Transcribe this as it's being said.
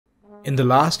In the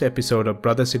last episode of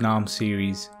Brothers in Arms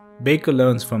series, Baker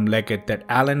learns from Leggett that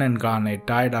Allen and Garnett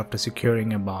died after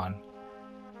securing a barn.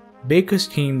 Baker's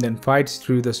team then fights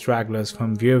through the stragglers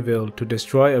from Vierville to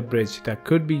destroy a bridge that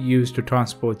could be used to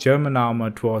transport German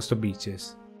armor towards the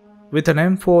beaches. With an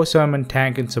M4 Sherman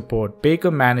tank in support,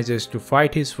 Baker manages to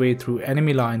fight his way through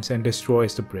enemy lines and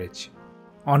destroys the bridge.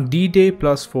 On D-Day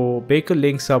 +4, Baker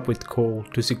links up with Cole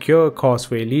to secure a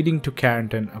causeway leading to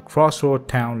Carrington, a crossroad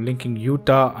town linking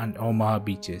Utah and Omaha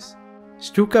beaches.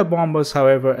 Stuka bombers,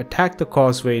 however, attack the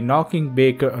causeway, knocking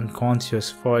Baker unconscious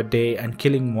for a day and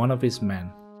killing one of his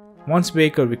men. Once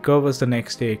Baker recovers the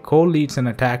next day, Cole leads an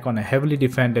attack on a heavily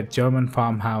defended German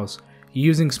farmhouse,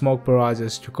 using smoke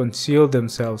barrages to conceal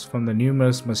themselves from the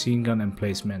numerous machine gun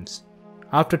emplacements.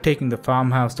 After taking the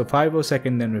farmhouse, the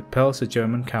 502nd then repels a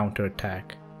German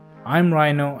counterattack. I'm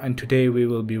Rhino, and today we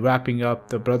will be wrapping up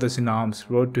the Brothers in Arms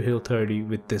Road to Hill 30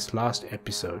 with this last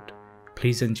episode.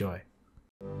 Please enjoy.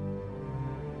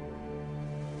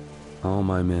 All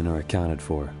my men are accounted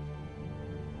for.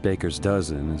 Baker's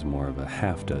dozen is more of a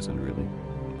half dozen, really,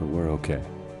 but we're okay.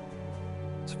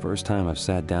 It's the first time I've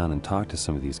sat down and talked to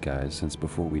some of these guys since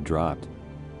before we dropped.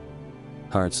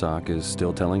 Hartsock is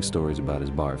still telling stories about his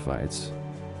bar fights.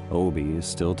 Obi is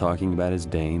still talking about his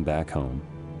Dane back home.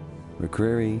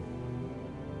 McCreary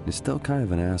is still kind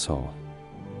of an asshole.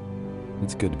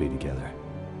 It's good to be together.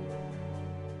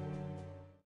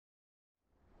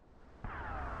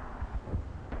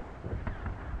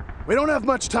 We don't have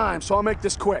much time, so I'll make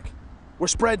this quick. We're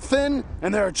spread thin,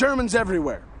 and there are Germans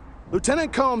everywhere.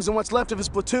 Lieutenant Combs and what's left of his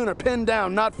platoon are pinned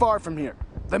down not far from here.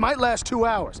 They might last 2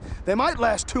 hours. They might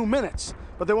last 2 minutes,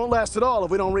 but they won't last at all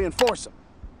if we don't reinforce them.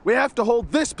 We have to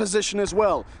hold this position as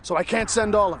well, so I can't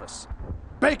send all of us.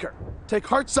 Baker, take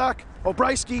Hartsock,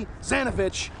 Obrysky,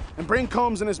 Zanovich, and bring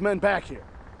Combs and his men back here.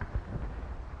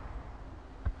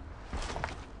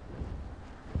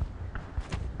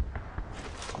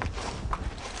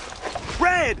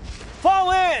 Red! Fall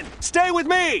in! Stay with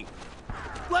me!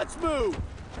 Let's move!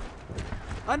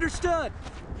 Understood!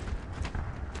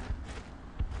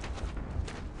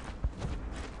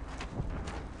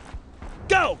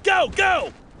 Go! Go!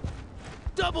 Go!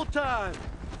 Double time!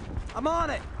 I'm on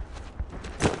it!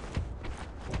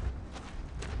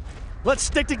 Let's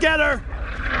stick together!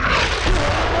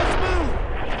 Let's move!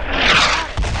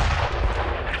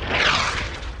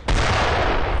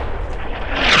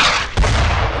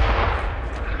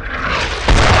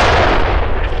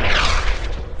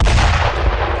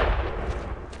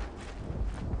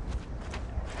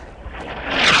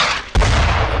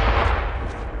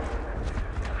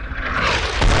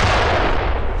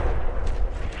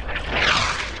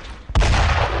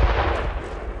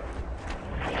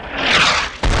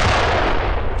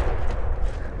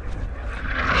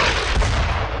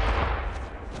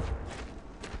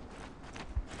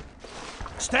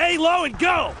 Stay low and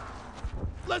go!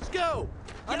 Let's go!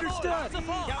 Understood!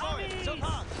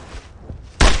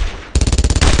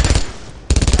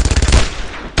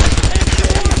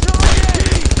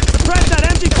 Suppress that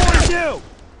MG-42!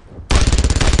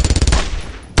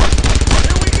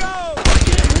 Here we go! I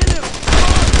can't hit him!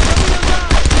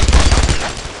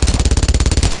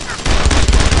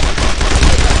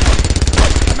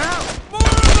 I'm out! More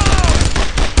of them!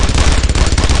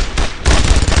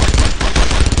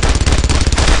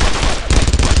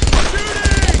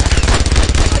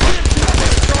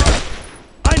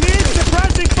 I need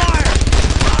suppressing fire!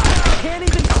 I can't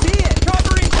even see it!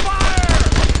 Covering fire!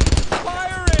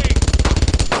 Firing!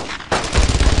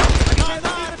 I can't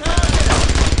see the target!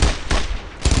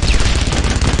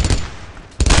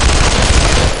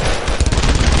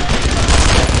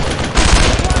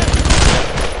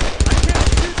 I can't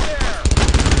shoot there!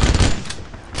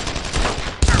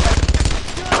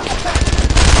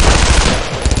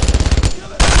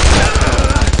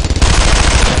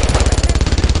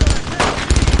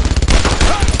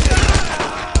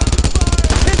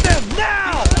 Hit them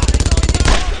now!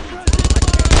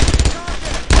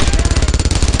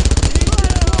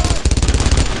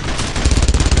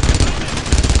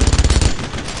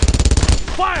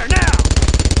 Fire now!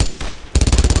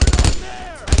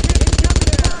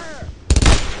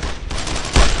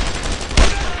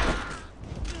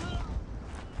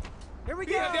 Here we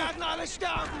go!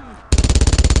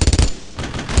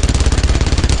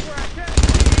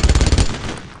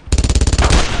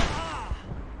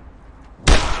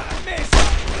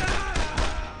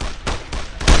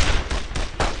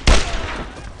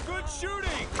 Good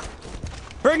shooting!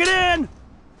 Bring it in!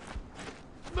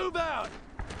 Move out!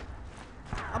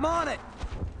 I'm on it!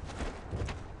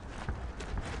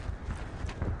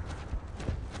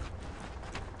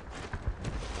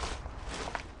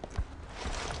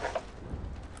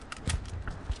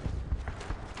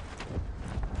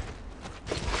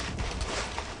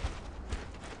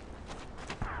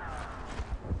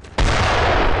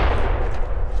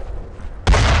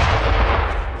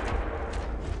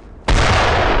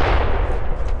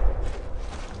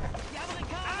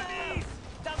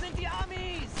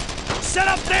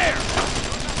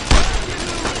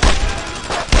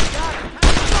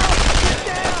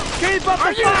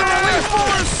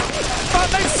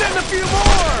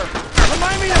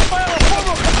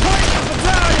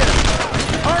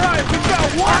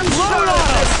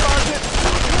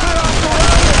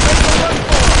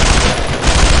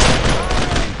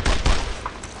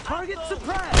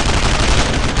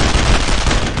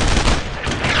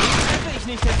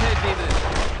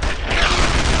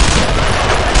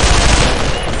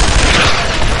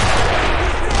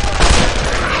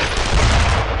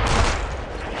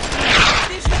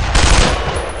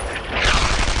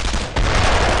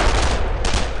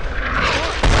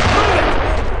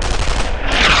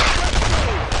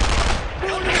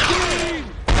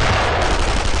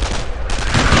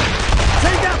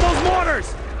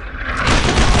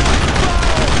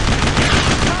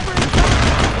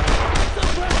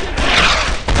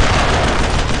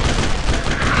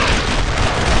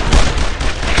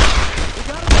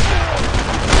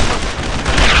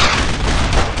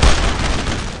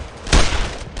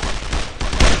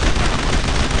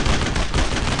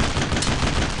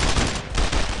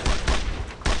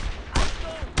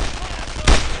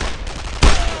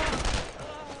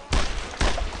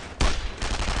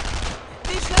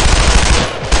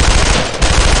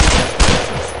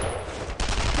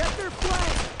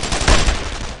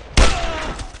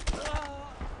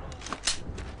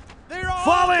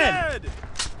 Fall in! Dead!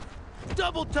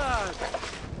 Double time!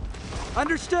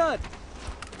 Understood!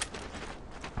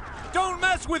 Don't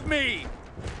mess with me!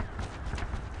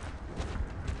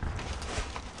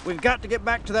 We've got to get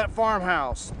back to that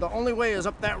farmhouse. The only way is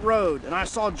up that road, and I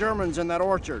saw Germans in that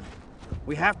orchard.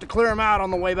 We have to clear them out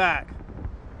on the way back.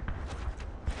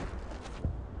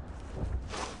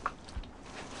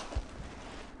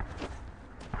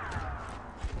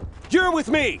 You're with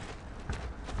me!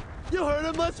 You heard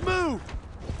him, let's move!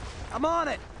 I'm on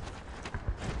it!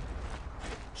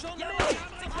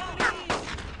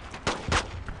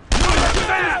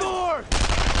 Finish more!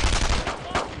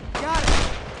 Got it!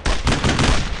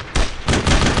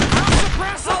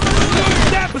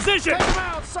 That position! Take him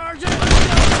out, Sergeant!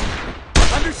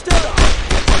 Understood!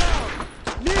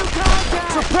 New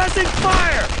contact! Suppressing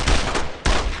fire!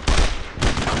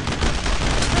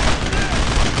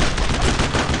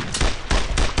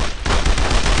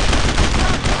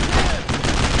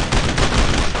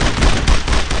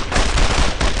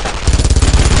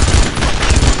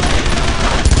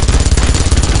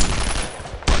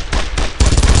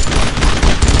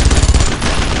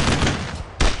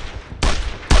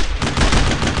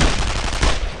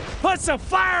 Put some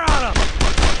fire on him!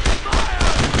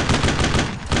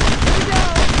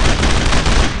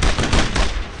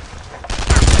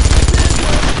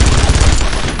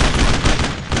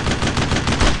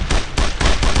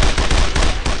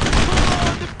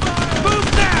 Move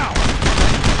now!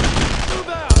 Move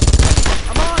out!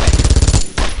 I'm on it!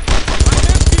 I'm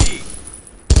empty!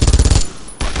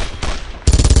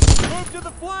 Move to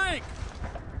the flank!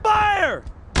 Fire!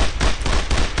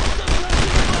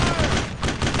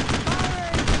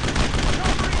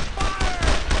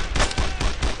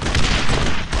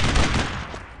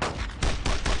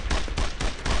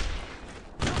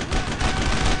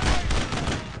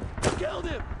 Killed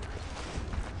him!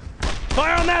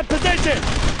 Fire on that position!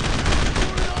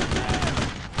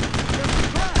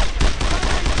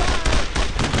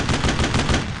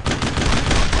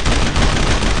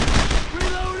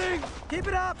 Reloading! Keep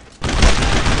it up!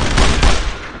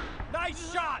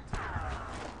 Nice shot!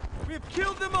 We have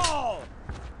killed them all!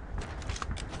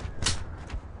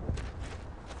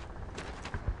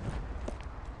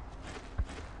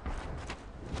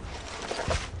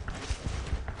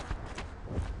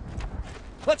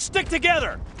 Let's stick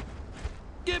together!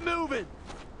 Get moving!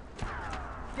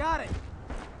 Got it!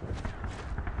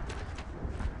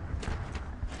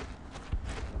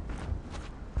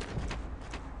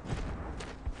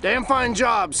 Damn fine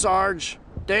job, Sarge.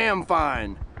 Damn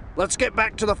fine. Let's get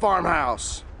back to the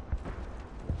farmhouse.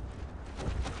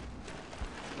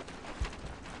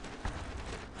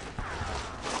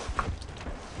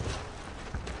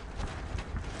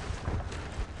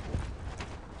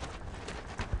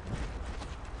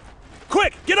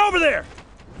 Quick, get over there!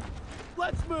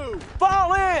 Let's move!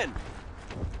 Fall in!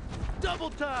 Double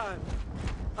time!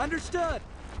 Understood!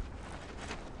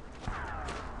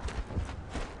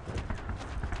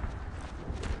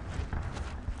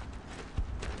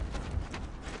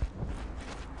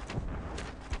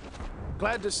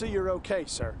 Glad to see you're okay,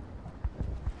 sir.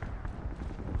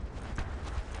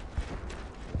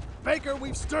 Baker,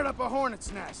 we've stirred up a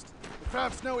hornet's nest. The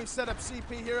Krauts know we set up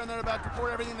CP here and they're about to pour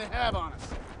everything they have on us.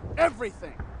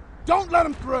 Everything! Don't let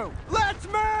them through! Let's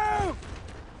move!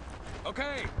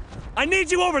 Okay. I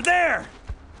need you over there!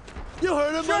 You heard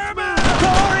him, let's Sherman! move!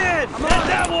 Corian! Head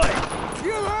that way!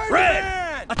 You heard Red! me!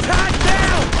 Attack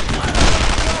down!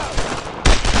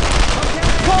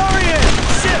 Corian!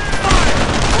 Shift fire!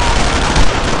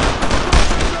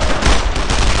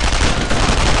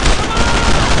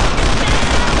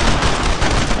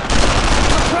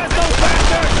 Suppress those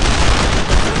bastards!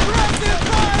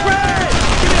 Red!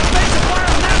 Give me a base of fire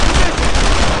on that position!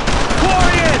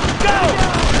 Corian! Go!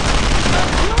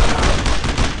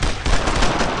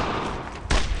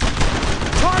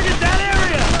 Target that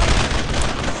area!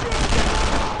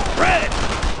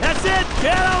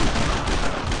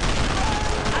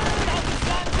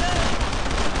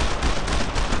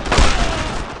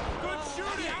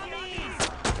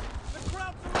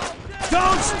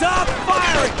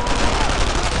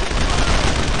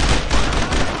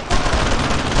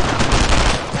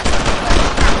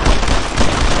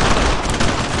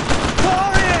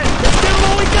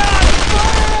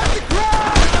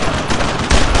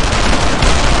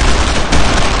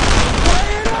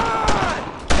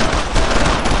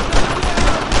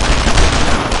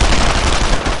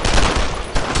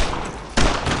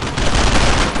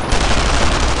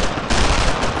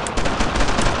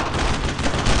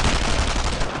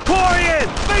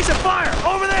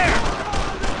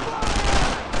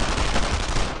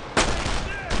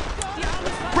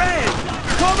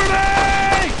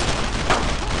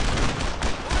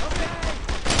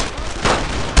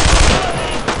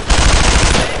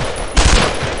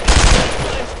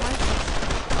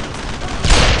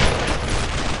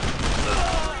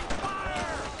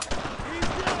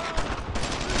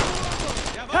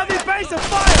 Base of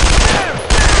fire! There!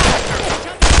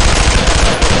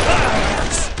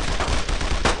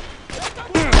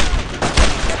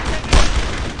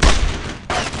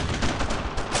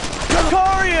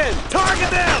 Corian!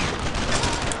 Target them!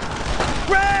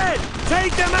 Red!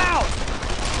 Take them out!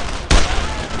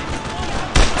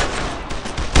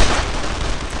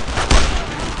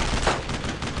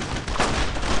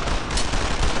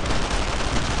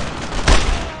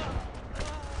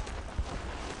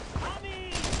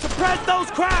 Suppress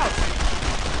those crowds!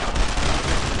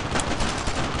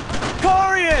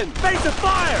 Corian! Base of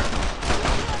fire!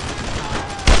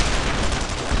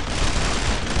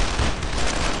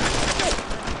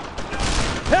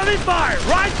 Heavy fire,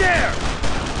 right there!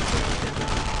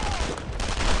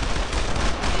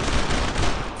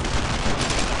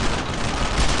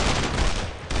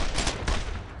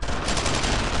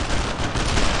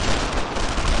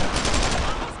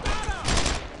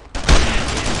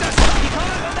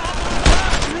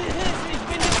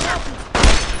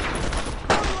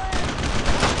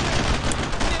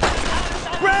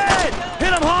 Red!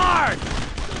 Hit him hard!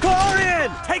 Corian!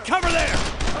 Take cover there!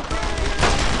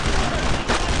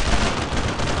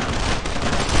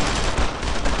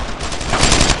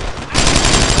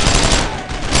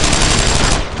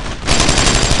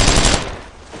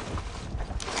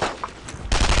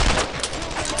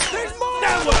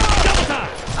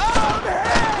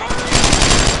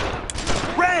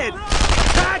 Red!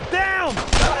 Back down!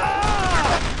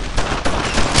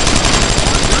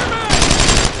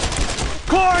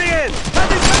 Corian!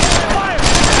 Heavy fire!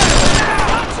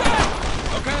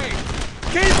 Okay!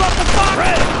 Keep up the fire!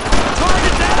 Red!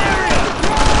 Target that area!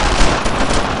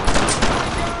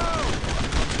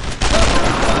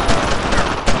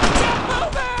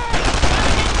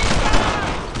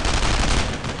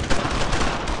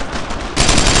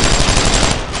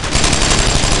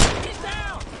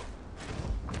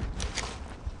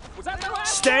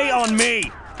 Stay on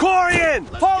me! Corian!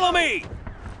 Follow me!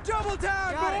 Double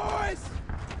down, boys!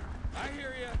 I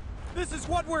hear you. This is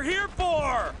what we're here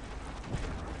for!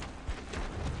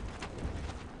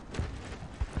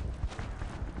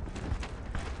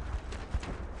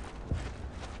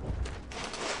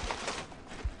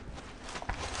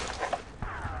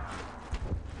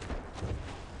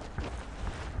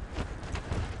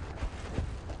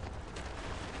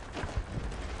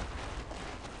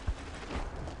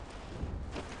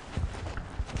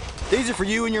 These are for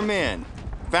you and your men.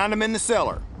 Found them in the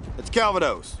cellar. It's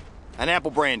Calvados and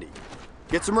apple brandy.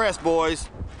 Get some rest, boys.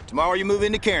 Tomorrow you move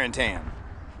into Carentan.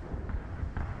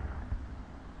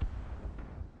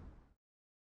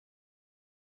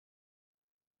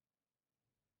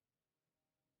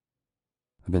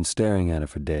 I've been staring at it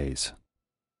for days,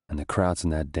 and the crowds in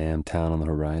that damn town on the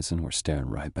horizon were staring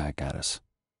right back at us.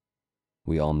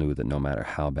 We all knew that no matter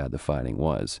how bad the fighting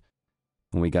was,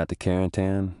 when we got to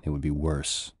Carentan, it would be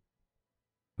worse.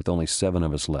 With only 7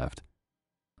 of us left,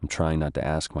 I'm trying not to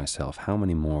ask myself how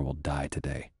many more will die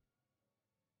today.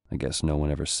 I guess no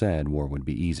one ever said war would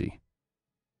be easy.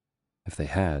 If they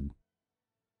had,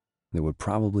 there would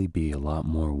probably be a lot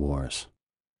more wars.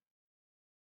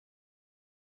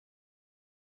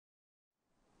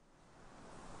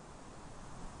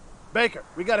 Baker,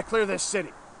 we gotta clear this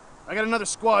city. I got another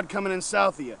squad coming in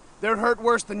south of you. They're hurt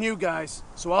worse than you guys,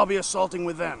 so I'll be assaulting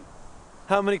with them.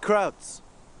 How many Krauts?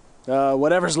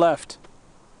 Whatever's left.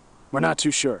 We're not too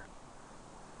sure.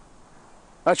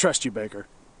 I trust you, Baker.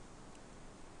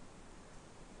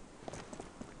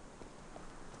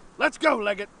 Let's go,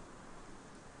 Leggett.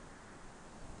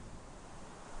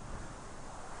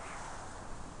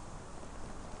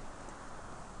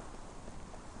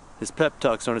 His pep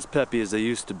talks aren't as peppy as they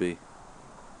used to be.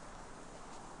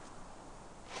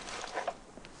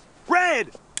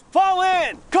 Red! Fall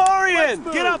in!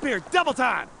 Corian! Get up here! Double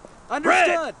time! Understood.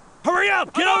 Red! Hurry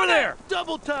up! Get over there!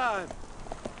 Double time.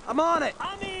 I'm on it!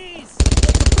 Homies!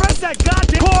 Press that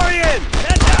goddamn Corian!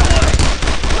 Head that way!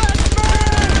 Let's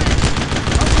burn!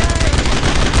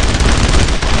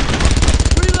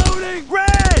 Reloading!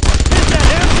 Red! Hit that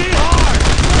MG hard!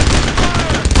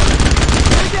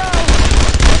 Here we go!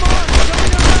 Come on, show me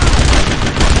your mouth!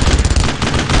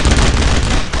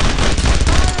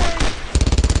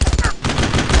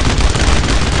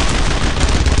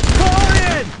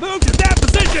 Corian! Move to that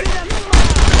position!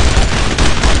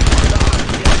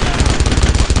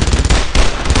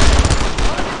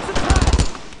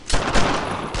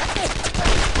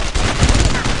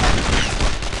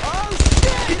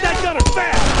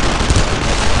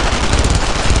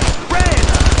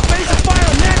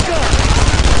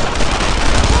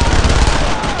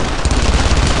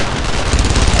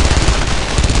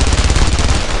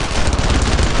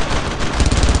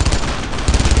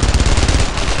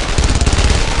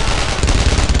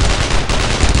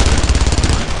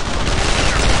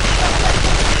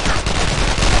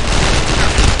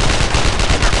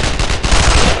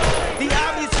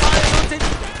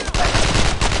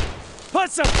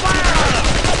 Get some fire on him!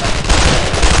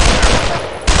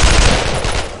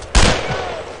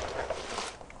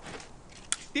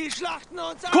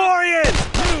 Corian!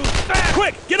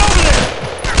 Quick, get over there!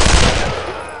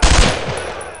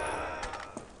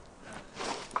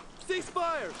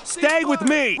 Ceasefire! Stay with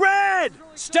me! Red!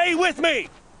 Stay with me!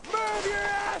 Move your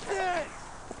asses!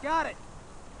 Got it.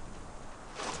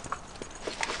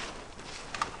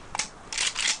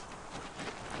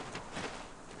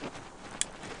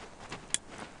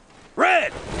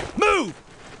 Red! Move!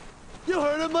 You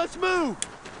heard him, let's move!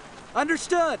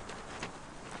 Understood.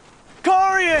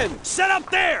 Corian! Set up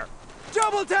there!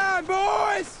 Double time,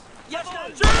 boys! Red!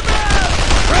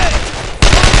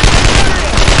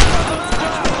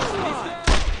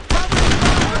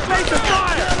 Make the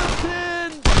fire!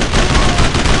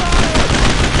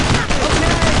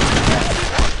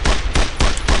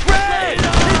 Red!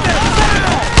 Hit that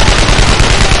saddle!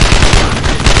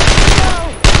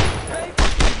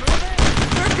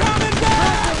 They're coming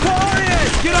back! Corian!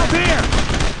 Get up here!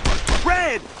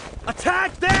 Red!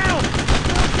 Attack down!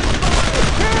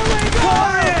 Here we go!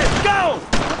 Corian! Go!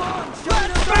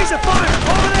 Face of fire!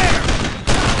 Over there!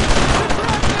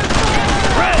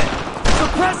 Red!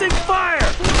 Suppressing fire!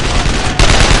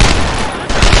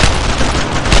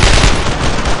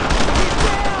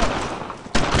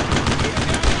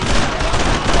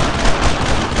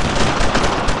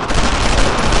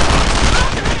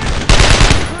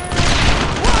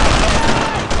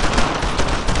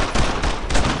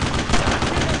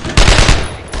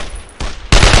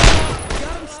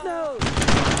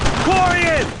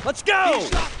 Corian! Let's go!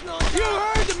 You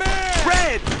heard the man!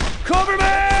 Red! Cover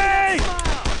me!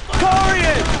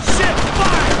 Corian! Ship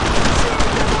fire!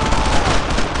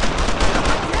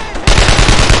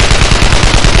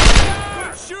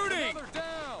 Shooting!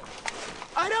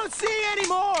 I don't see any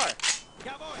more!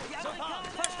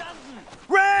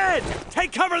 Red!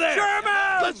 Take cover there!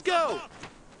 Sherman! Let's go!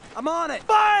 I'm on it!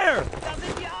 Fire!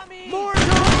 More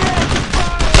targets!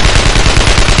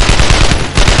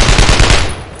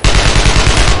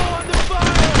 On the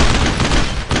fire!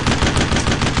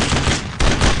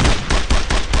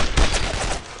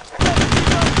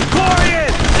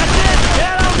 Corian! That's it!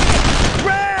 Get him!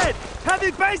 Red!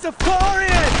 Heavy base of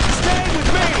Corian! Stay with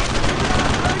me!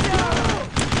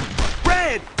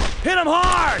 Red! Hit him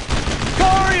hard!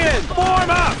 Corian! Form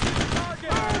up!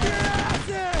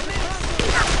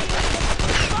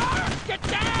 Get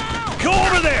down! Go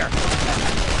over there!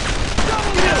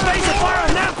 Give me a base of fire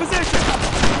in that position!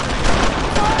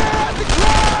 Fire at the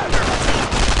ground!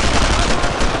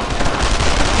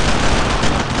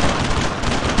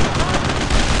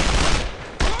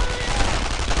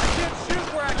 I can't shoot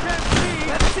where I can't see!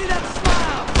 Let's see that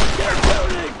smile! They're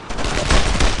shooting!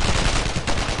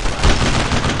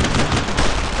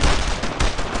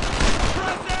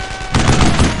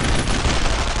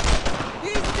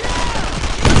 He's down!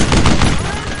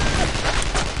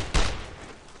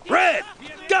 Red!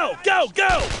 Go! Go!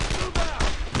 Go!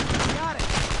 Got it!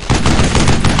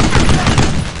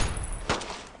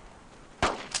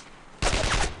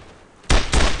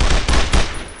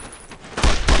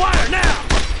 Fire now!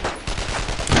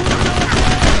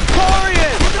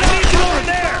 Corian! I need you over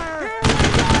there!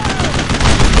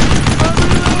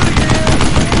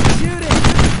 Shooting!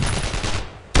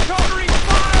 Covering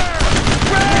fire!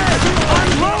 Red!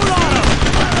 Unload on him!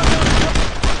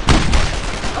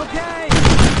 Okay!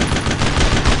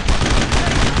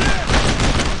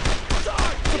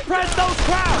 Suppress those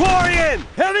crowds! Corian!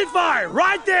 Heavy fire!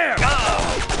 Right there!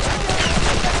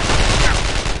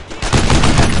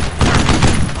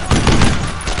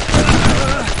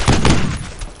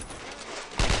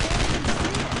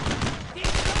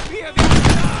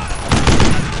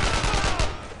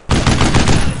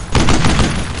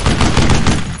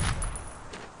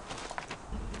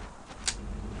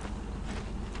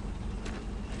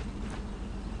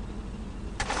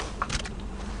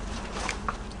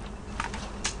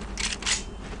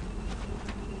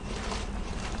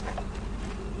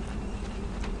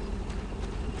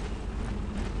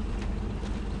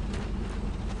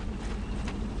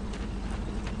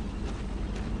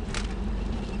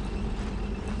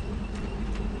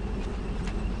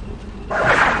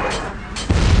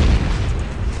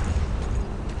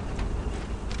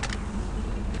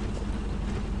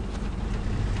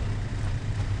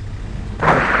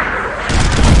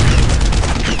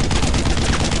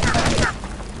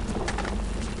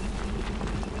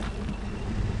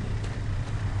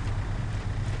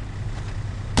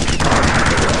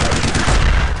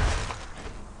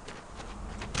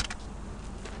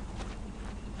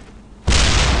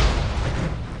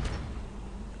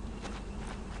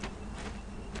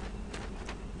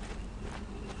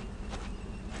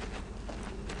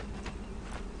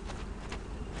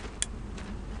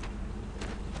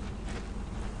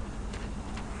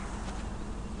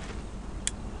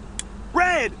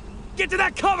 Get to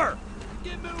that cover!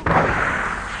 Get moving!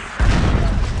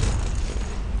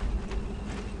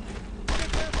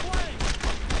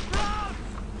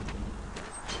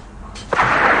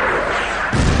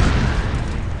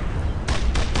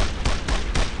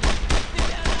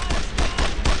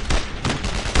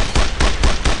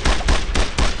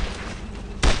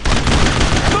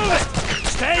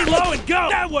 Stay low and go!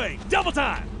 That way! Double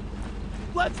time!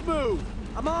 Let's move!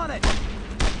 I'm on it!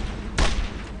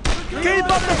 Keep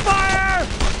up the fire!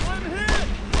 I'm hit!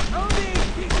 Odie!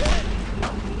 He's hit!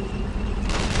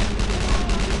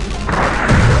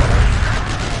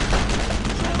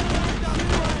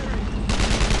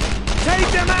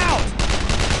 Take them out!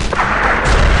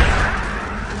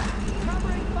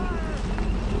 Covering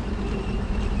fire!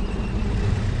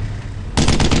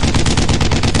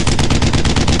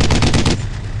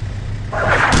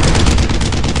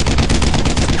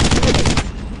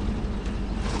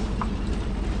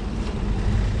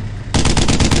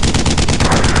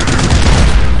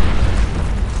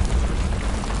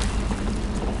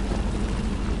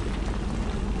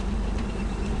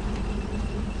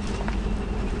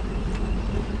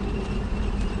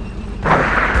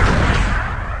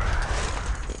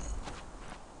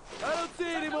 I don't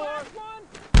see anymore!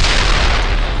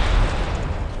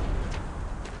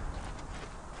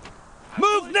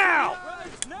 Move now!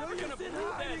 No use in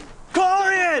hiding!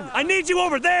 Corian! I need you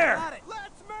over there! Got it!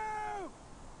 Let's move!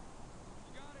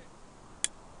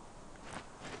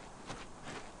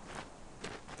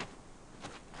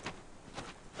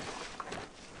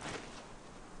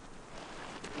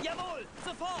 Jawohl!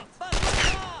 Sofort! Was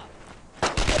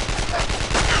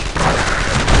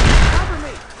Cover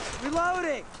me!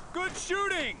 Reloading! Good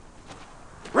shooting!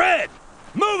 Red!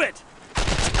 Move it!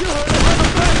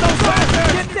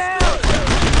 Get down!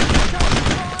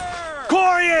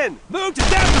 Corian! Move to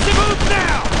that position! Move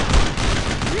now!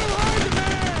 You heard the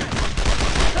man!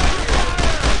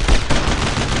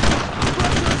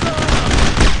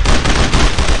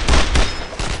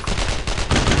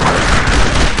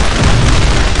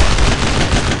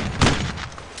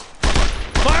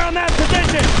 Fire on that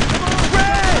position!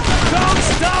 Red! Don't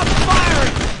stop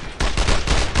firing!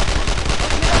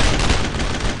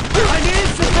 I need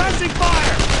suppressing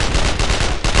fire!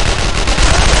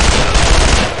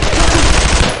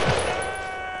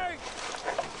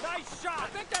 Nice shot! I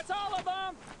think that's all of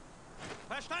them!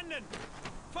 Verstanden!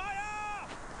 Fire!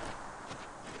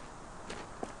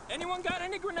 Anyone got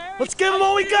any grenades? Let's give them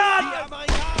what we got!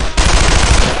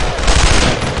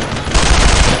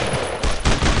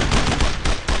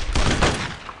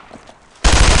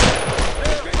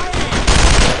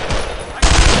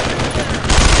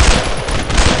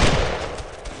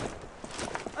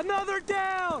 Another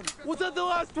down! Was that the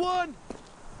last one?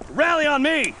 Rally on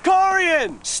me!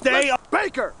 Corian! Stay up!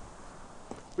 Baker!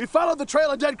 We followed the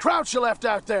trail of dead Crouch you left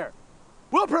out there.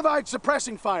 We'll provide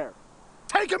suppressing fire.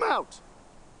 Take him out!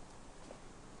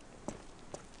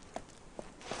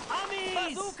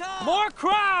 Amis! Bazooka! More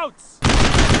crowds!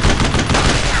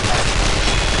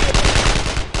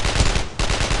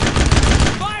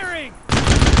 Firing!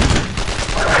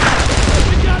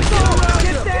 We gotta get around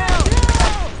Get down!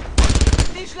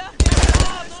 Die Schlacht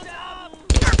ist ab!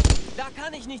 Da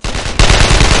kann ich nicht hin.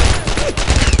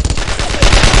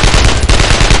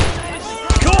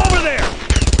 Go over there!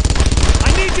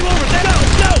 I need you over there!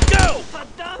 Go!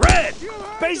 Verdammt! Red!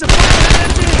 Base of fire and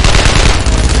empty!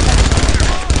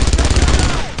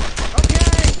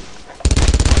 Okay!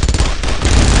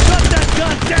 Shut that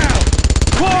gun down!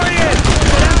 Corian!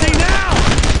 Empty now!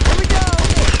 Here we go!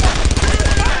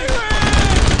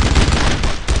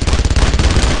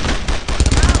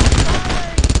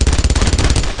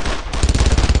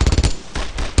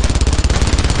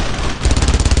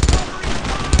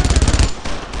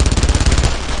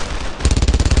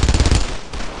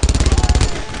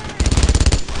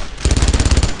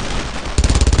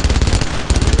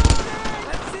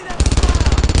 Let's see that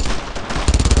smile!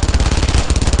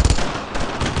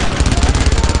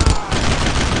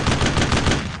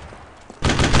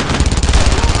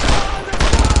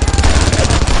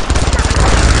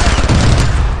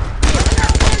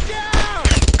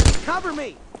 Cover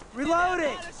me!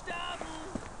 Reloading!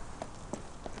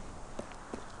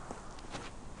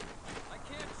 I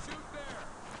can't shoot there.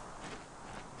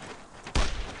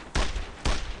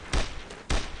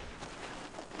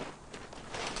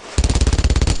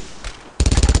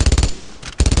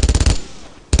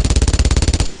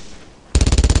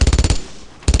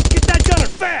 Get that gunner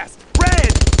fast!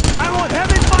 Red! I want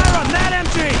heavy fire on that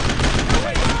MG!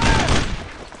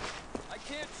 I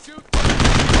can't shoot there.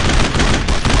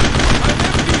 I'm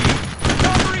empty!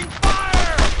 Covering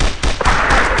fire!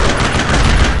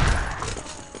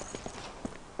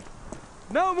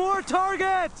 No more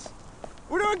targets!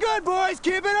 We're doing good, boys!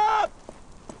 Keep it up!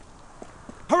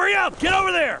 Hurry up! Get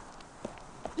over there!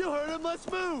 You heard him. Let's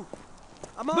move.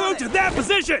 I'm on Move to that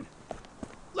position!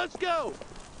 Let's go.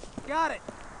 Got it.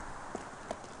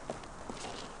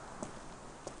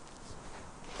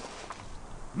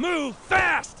 Move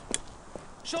fast!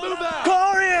 Move out.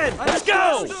 Corian! Let's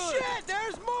go! Shit,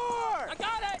 there's more! I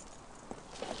got it!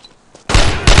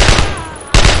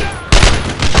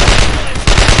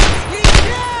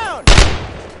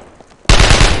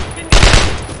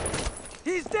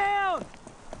 He's down!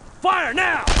 Fire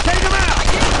now! Take him out!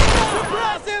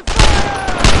 Suppressive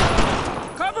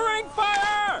fire! Covering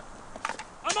fire!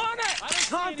 I'm on it!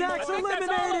 Contacts I think that's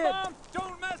all eliminated! of them.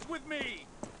 Don't mess with me!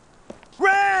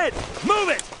 Red! Move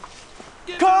it!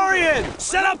 Corian!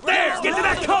 Set up there! Get to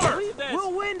that cover! Leave this.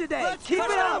 We'll win today! Let's Keep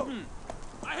cut it up!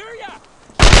 I hear ya!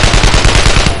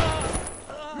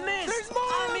 Miss! There's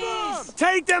more of them!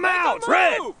 Take them out!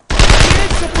 Red! Move! Begin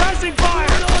suppressing fire!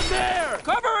 On there.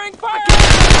 Covering fire!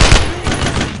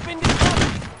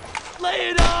 Lay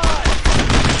it on.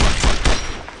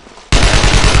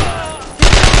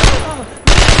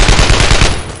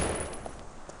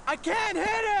 I can't hit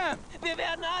him! Wir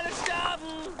werden alle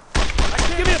sterben!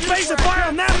 Give me a base of fire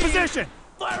on that position!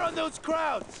 Fire on those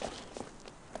crowds.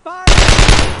 Fire!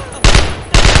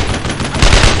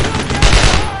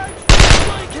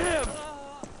 Flank him.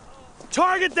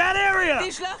 Target that area! Die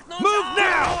schlachten uns Move aus.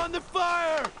 now! On the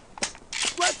fire.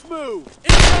 Let's move.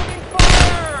 Incoming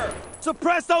fire!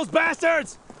 Suppress those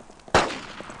bastards!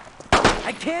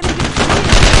 I can't even see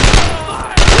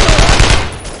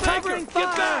Covering fire.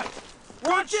 Get back.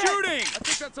 Good shooting! I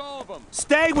think that's all of them.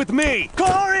 Stay with me!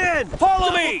 Corian!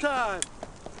 Follow me! Time. it.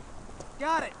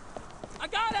 Got it. I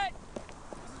got it!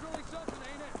 This is really something,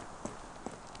 ain't it?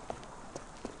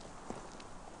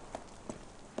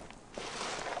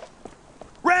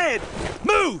 Red!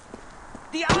 Move!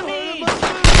 Die Armee!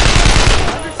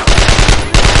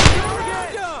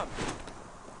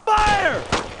 Fire!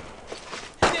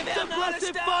 Wir werden alle Suppressive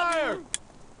sterben! fire.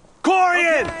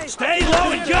 Corian! Okay. Stay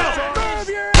low and go!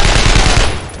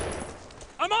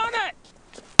 I'm on it!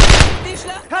 Die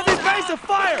schlachten Heavy uns base aus. of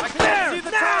fire! There! see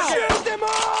the Now! target. Shoot them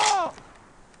all!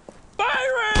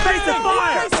 Firing! Base of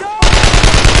fire!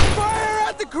 Fire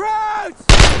at the crowds!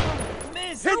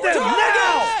 Miss! Hit them Target!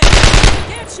 now!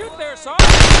 Can't shoot there, sir!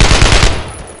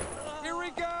 Here we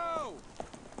go!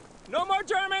 No more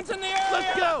Germans in the area!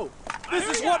 Let's go.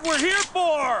 This is what we're here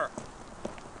for!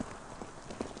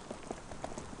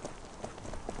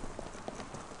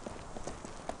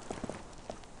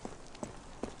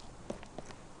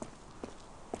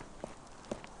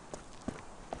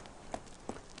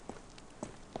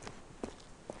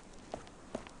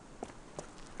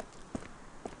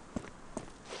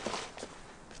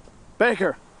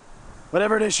 Baker,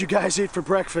 whatever it is you guys eat for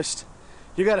breakfast,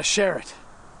 you gotta share it.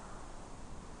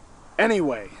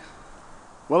 Anyway,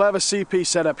 we'll have a CP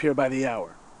set up here by the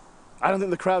hour. I don't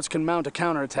think the crowds can mount a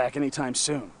counterattack anytime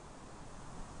soon.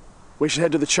 We should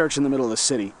head to the church in the middle of the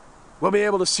city. We'll be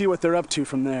able to see what they're up to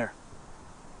from there.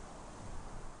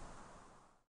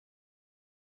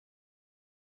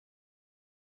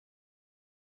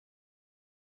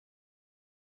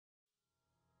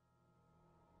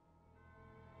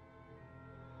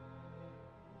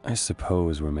 I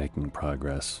suppose we're making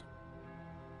progress.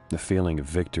 The feeling of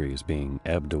victory is being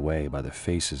ebbed away by the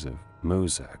faces of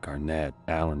Musa, Garnett,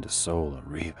 Alan DeSola,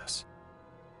 Rivas.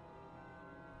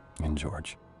 And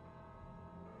George.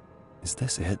 Is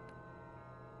this it?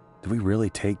 Do we really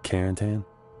take Carentan?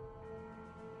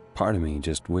 Part of me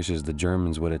just wishes the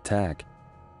Germans would attack,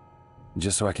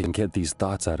 just so I can get these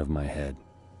thoughts out of my head.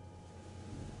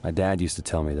 My dad used to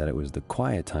tell me that it was the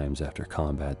quiet times after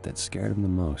combat that scared him the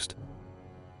most.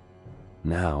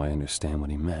 Now I understand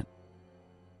what he meant.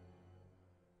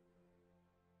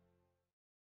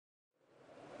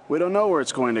 We don't know where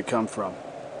it's going to come from,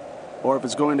 or if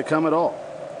it's going to come at all.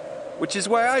 Which is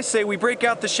why I say we break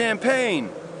out the champagne.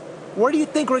 Where do you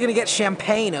think we're gonna get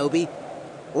champagne, Obi?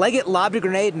 Leggett lobbed a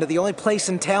grenade into the only place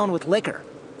in town with liquor.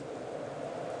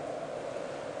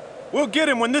 We'll get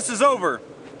him when this is over.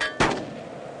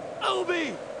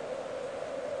 Obi!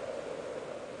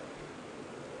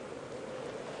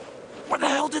 Where the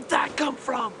hell did that come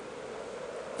from?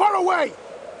 Far away!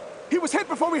 He was hit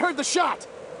before we heard the shot!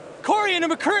 Corian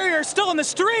and McCreary are still in the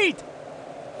street!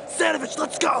 Stanovich,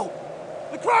 let's go!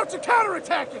 The crowds are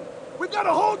counterattacking! We've got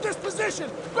to hold this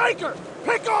position! Baker,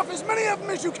 pick off as many of them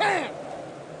as you can!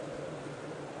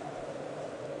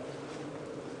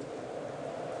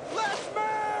 Let's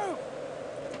move!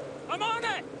 I'm on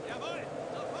it!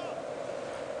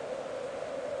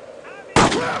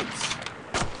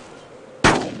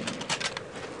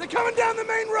 coming down the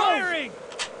main road! Firing!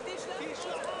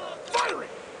 Firing!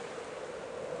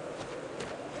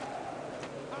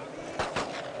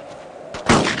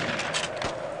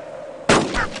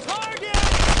 Target!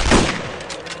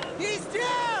 He's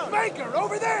down! Baker,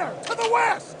 over there! To the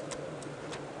west!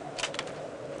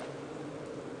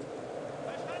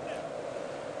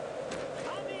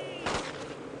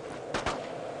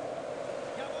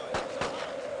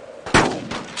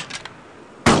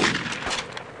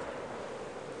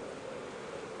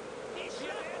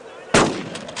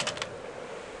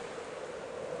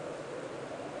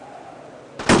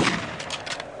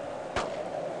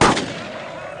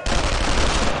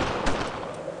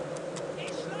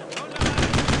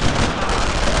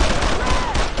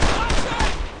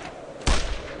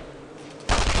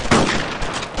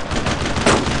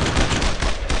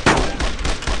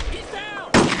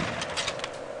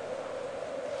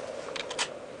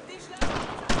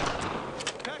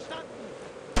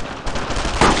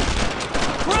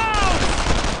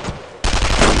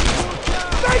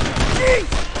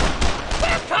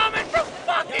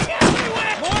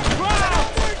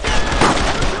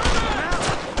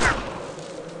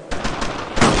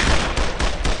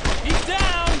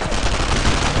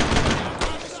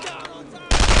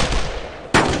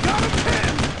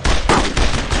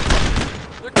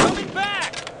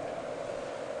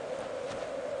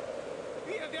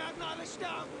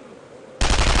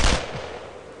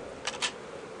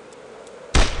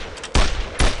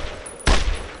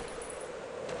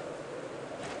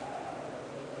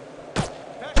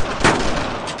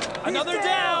 Another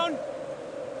down!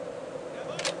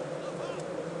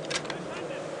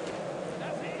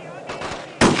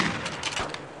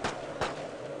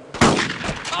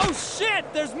 Oh shit!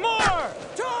 There's more!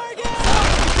 Target!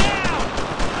 Down!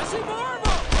 I see more of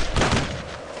them!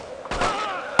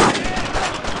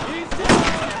 He's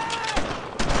down!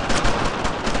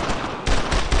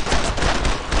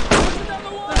 There's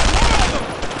another one!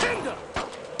 There's more of them!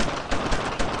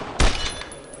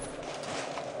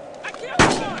 I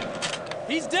killed one!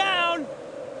 He's down!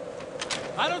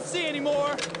 I don't see any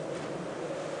more.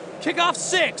 Kick off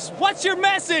 6. What's your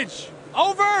message?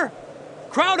 Over?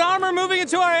 Crowd armor moving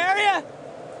into our area?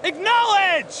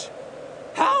 Acknowledge!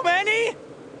 How many?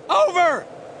 Over!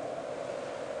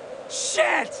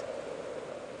 Shit!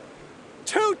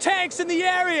 2 tanks in the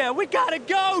area! We gotta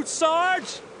go,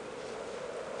 Sarge!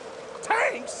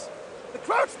 Tanks? The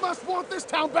Krauts must want this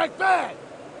town back bad!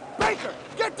 Baker,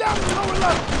 get down to the lower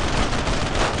level!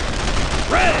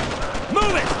 Red!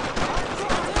 Move it!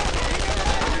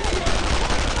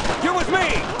 You're with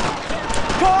me!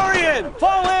 Corian!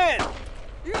 Fall in!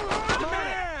 You are the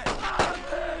man!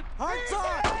 Hearts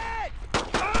up!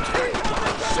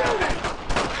 Shoot it!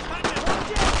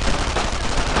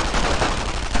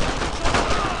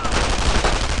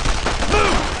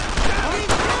 Move!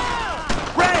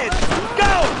 Red!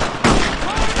 Go!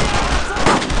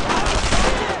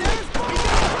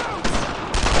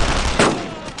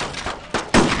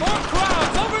 More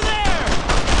crowds over there!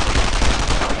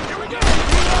 Here we go!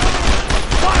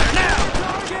 Fire now!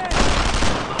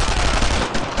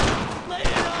 Lay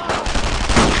it on!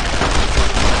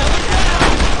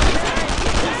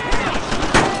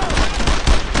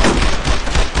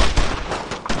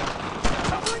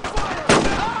 Covering fire!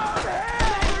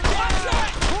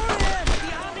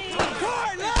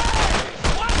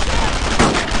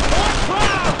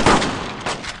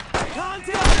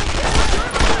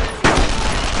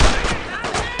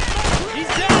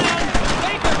 He's down!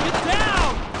 Baker, get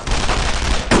down!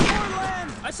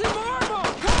 I see more of them!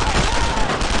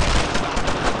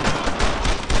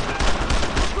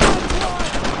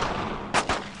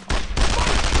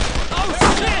 Oh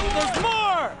shit! There's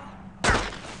more!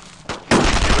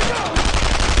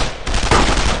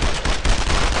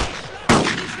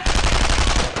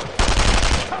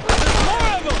 There's more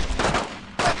of them!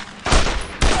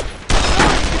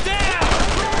 Get down!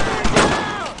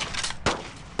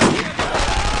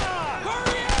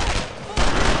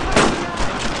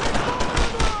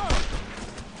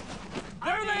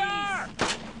 There they are!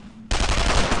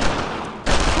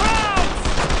 Crowds!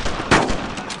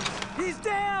 He's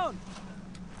down!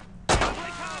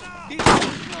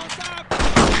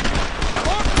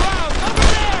 More crowds over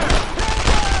there!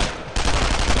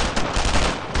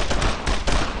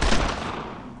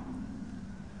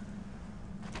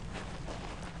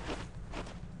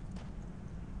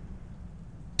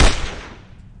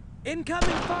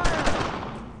 Incoming fire!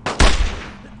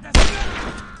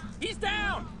 He's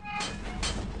down!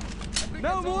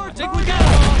 No more! I think we got him!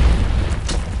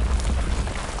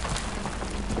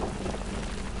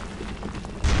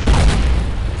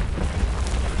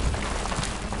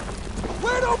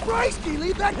 Where do No, Breisky,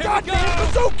 leave that Here we goddamn go.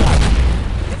 bazooka!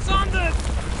 It's on the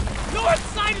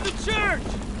north side of the church!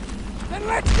 Then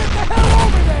let's get the hell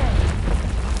over there!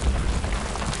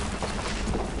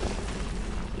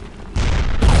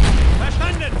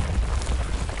 Verstanden!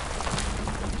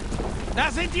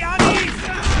 Da sind die Amis!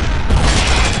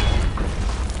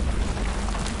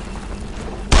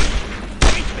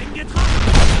 Ich bin getroffen!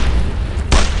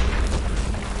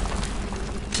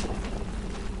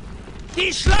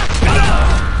 Die Schlacht!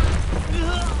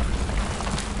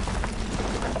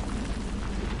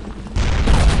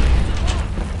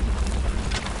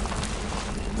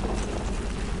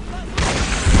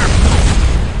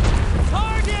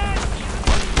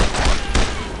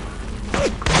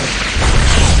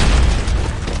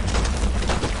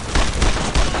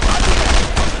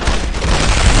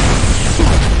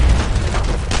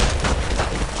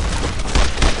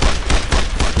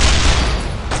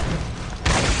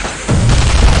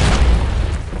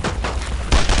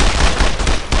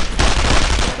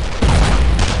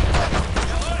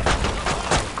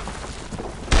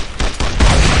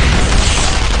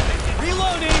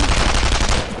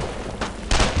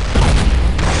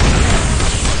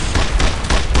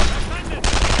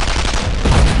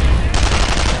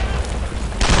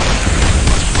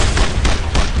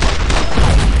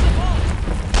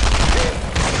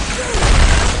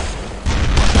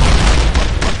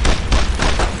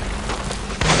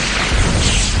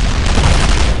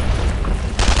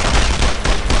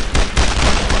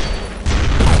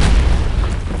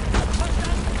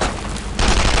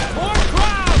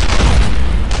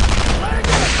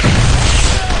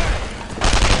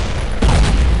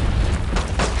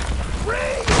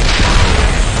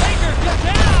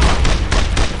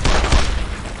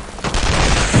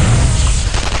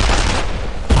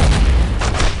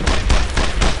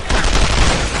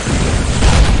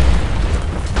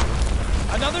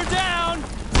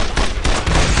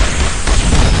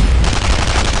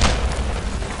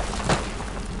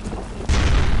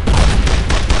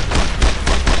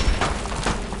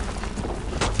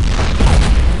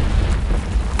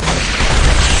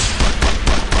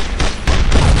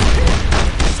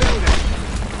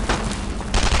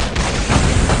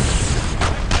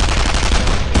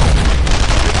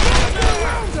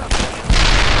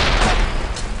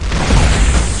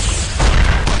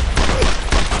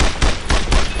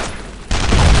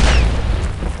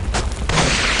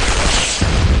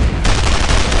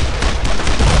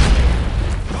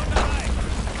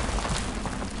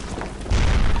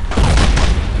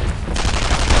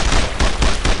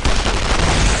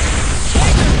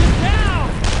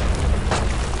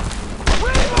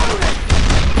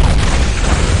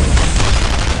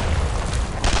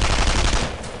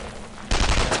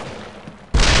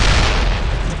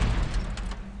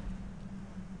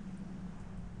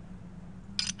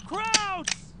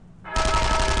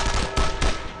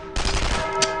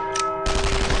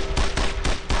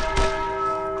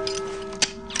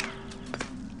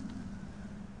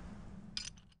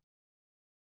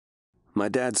 My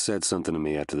dad said something to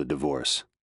me after the divorce.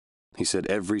 He said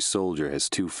every soldier has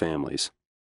two families,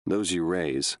 those you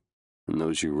raise and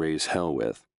those you raise hell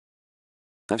with.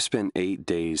 I've spent 8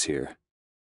 days here.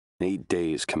 8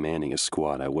 days commanding a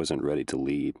squad I wasn't ready to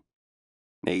lead.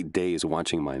 8 days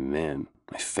watching my men,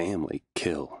 my family,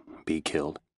 be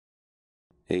killed.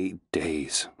 8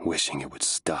 days wishing it would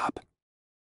stop.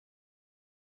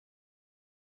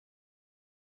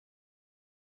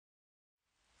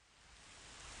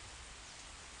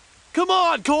 Come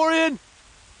on, Corian!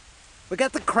 We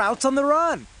got the Krauts on the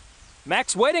run.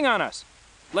 Mac's waiting on us.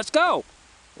 Let's go.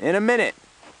 In a minute.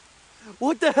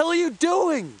 What the hell are you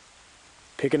doing?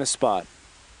 Picking a spot.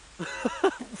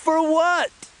 For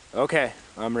what? Okay,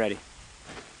 I'm ready.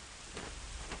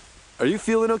 Are you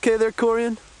feeling okay there,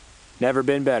 Corian? Never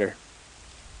been better.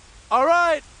 All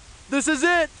right, this is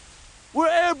it. We're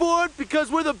airborne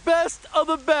because we're the best of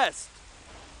the best.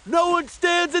 No one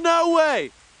stands in our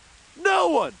way. No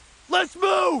one. Let's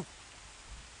move.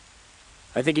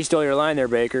 I think you stole your line there,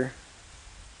 Baker.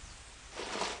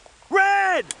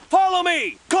 Red, follow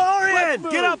me.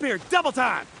 Corian, get up here. Double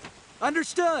time.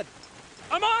 Understood.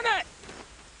 I'm on it!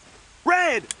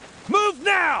 Red, move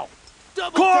now.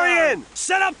 Double Corian, time.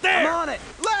 set up there. I'm on it.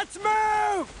 Let's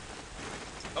move!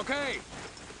 Okay.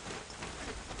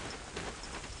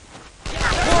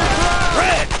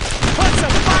 Red, put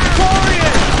some fire.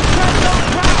 Corian, press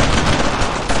those rounds.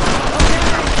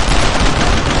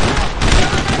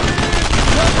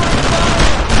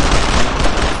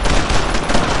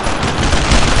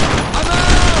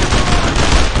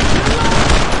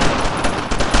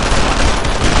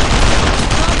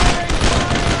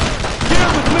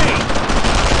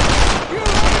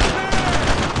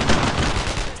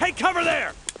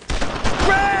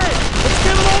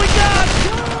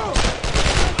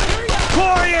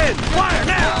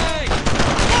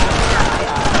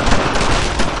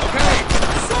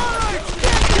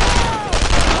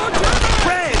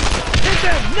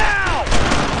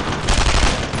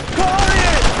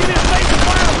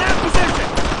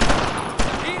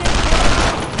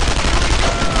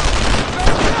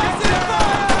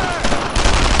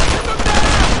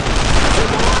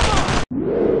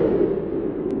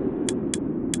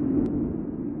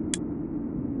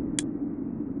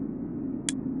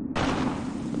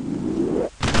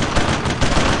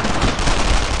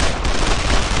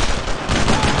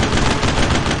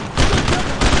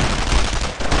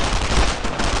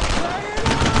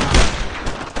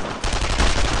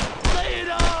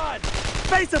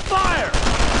 Place of fire!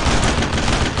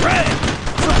 Ready!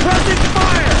 Suppressing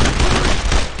fire!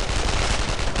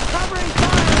 Covering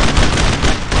fire!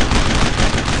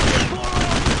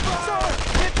 Sword,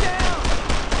 get down!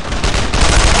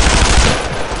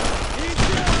 He's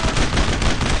down!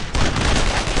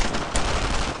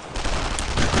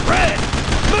 Ready!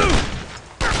 Move!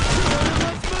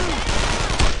 Let's move!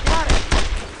 Got it!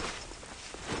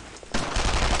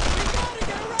 We gotta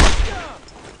get around him!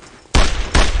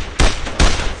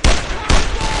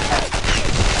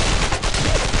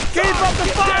 Keep up the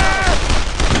fire!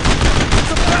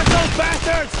 Suppress those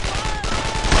bastards!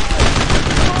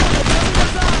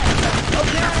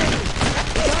 Okay!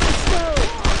 Coming slow!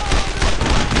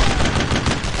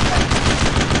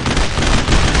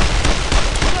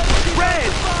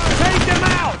 Red! Take them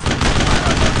out!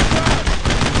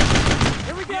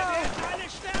 Here we go!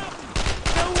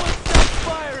 No one stops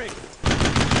firing!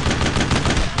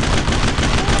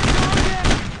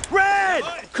 Red!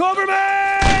 Cover me!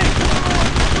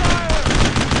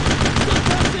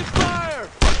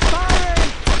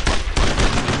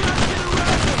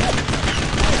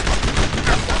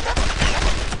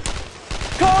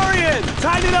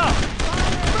 Tighten it up!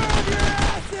 Move your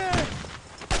asses!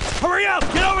 Hurry up!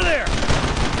 Get over there!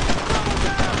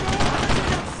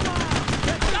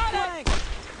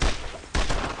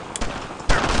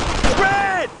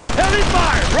 Red! Heavy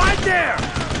fire! Right there!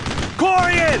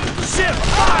 Corian! Ship!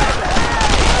 Fire!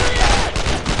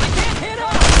 I can't hit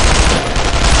him!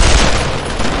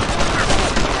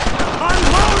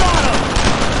 Unload on him!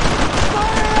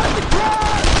 Fire at the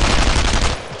ground!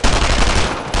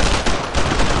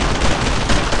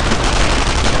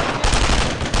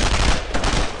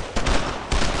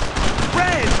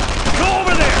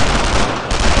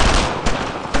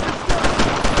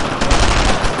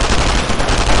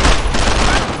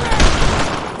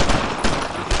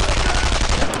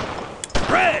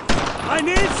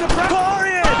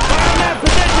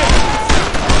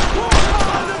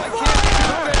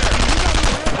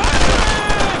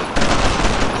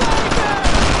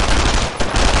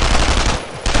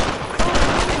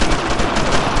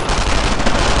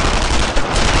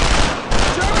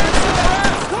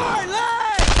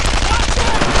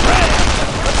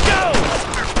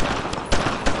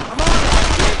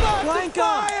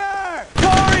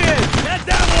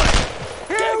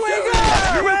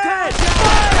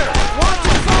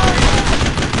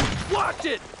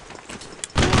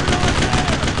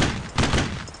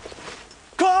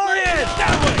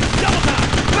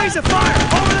 Place of fire!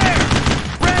 Over there!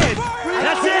 Red!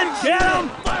 That's it! Get him!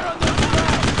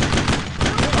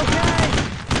 Okay!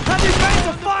 Heavy place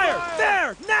of fire!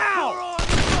 There! Now!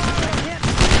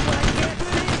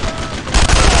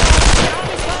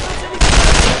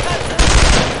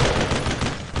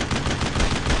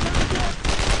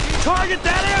 Target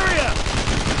that area!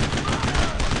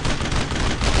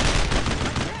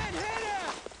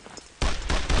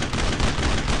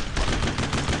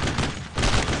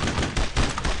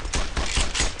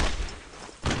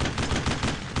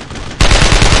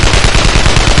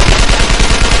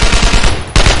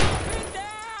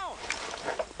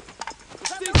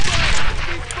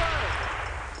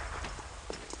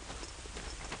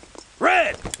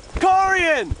 Red!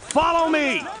 Corian! Follow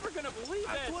me! I'm never gonna believe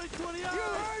it! You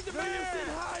heard the man! In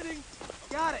hiding!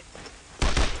 Got it.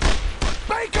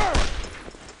 Baker!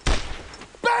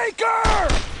 Baker!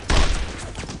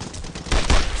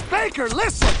 Baker,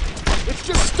 listen! It's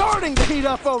just starting to heat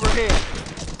up over here.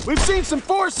 We've seen some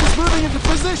forces moving into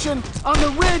position on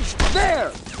the ridge there.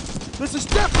 This is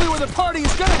definitely where the party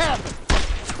is gonna happen.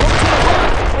 Over to the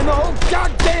right, and the whole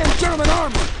goddamn German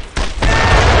army.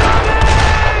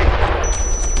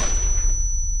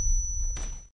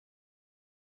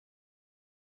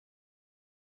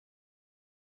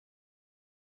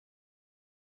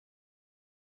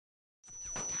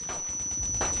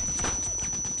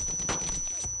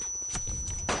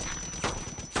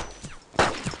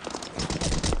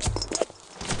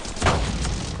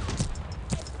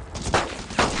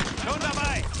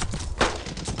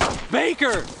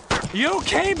 Baker! You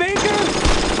okay, Baker?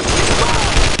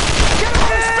 Get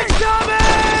away!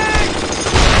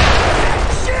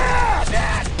 Shit!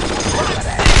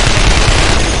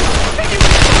 Can you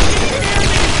fucking hear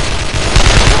me?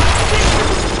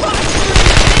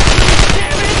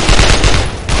 Damn it!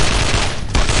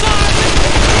 Son!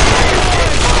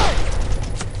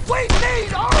 We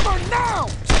need armor now!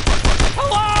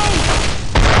 Hello?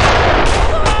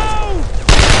 Hello?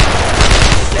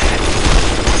 Shit!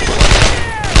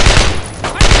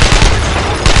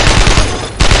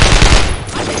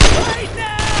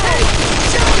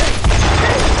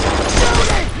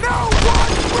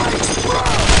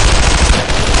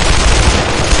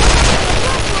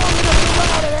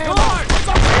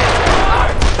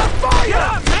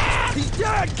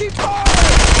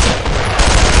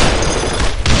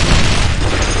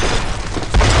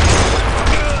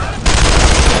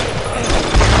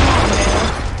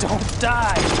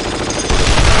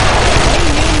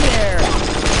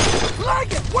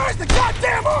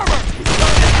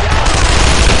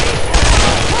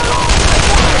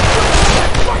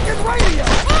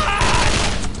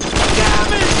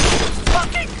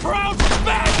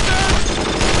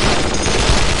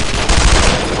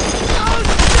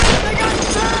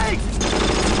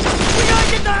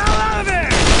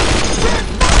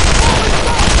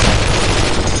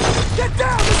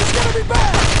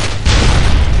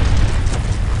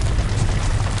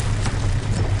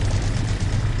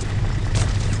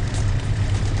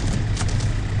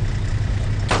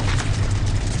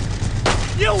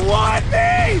 You want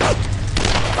me?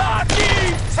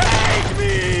 Fucking take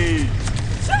me!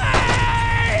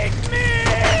 Take me!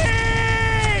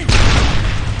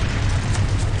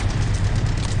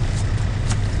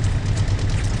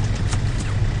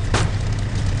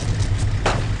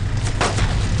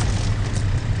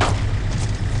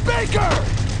 Baker!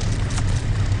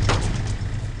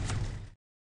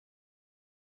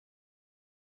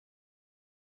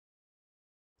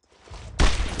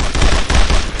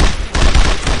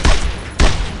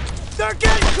 They're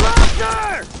getting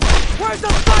closer! Where's the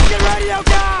fucking radio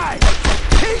guy?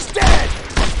 He's dead!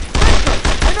 Baker,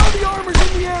 I know the armor's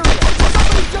in the area.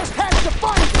 Somebody just had to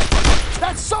find it.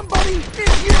 That somebody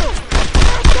is you!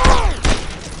 Let's go!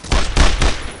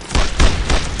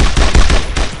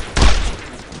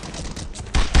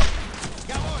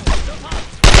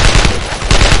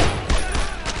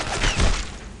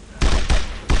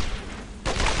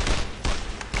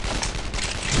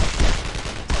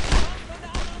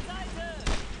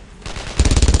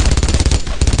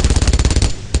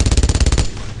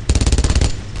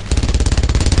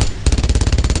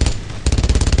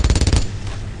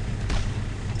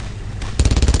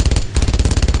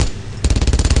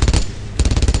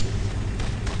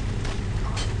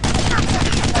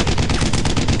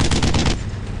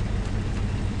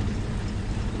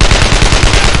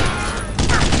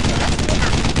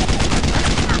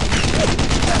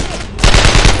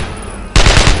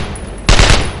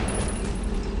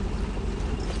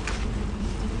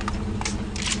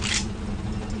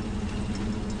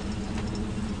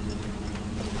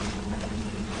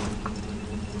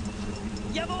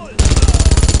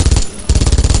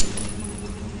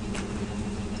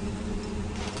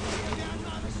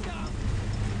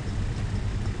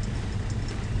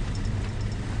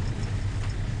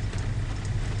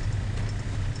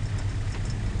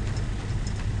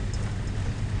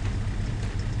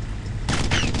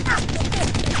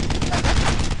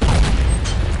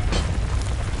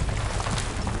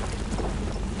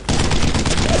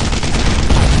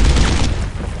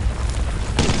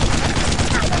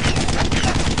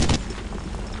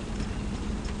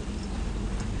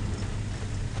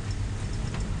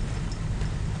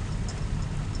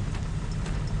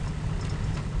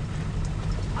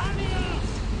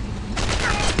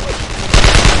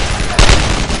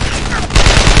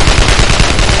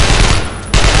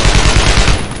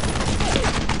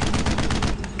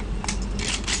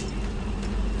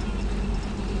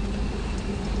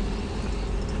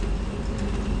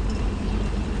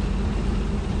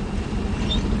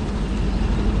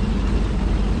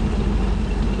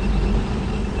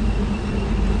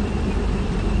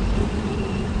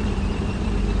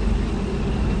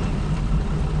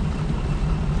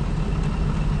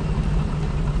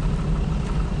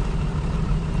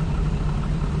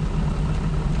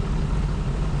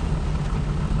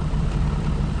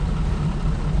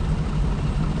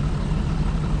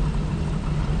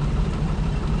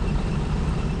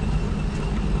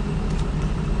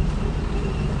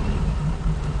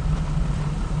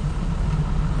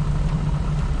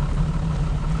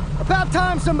 About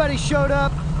time somebody showed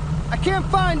up. I can't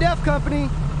find F Company.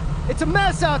 It's a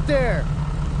mess out there.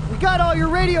 We got all your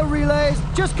radio relays,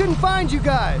 just couldn't find you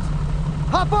guys.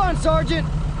 Hop on, Sergeant.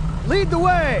 Lead the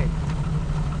way.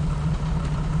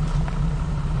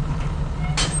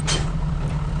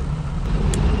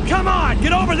 Come on,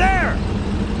 get over there!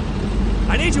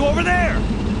 I need you over there!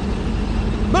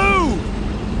 Move!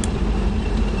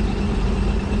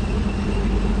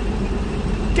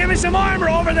 Give me some armor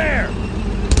over there!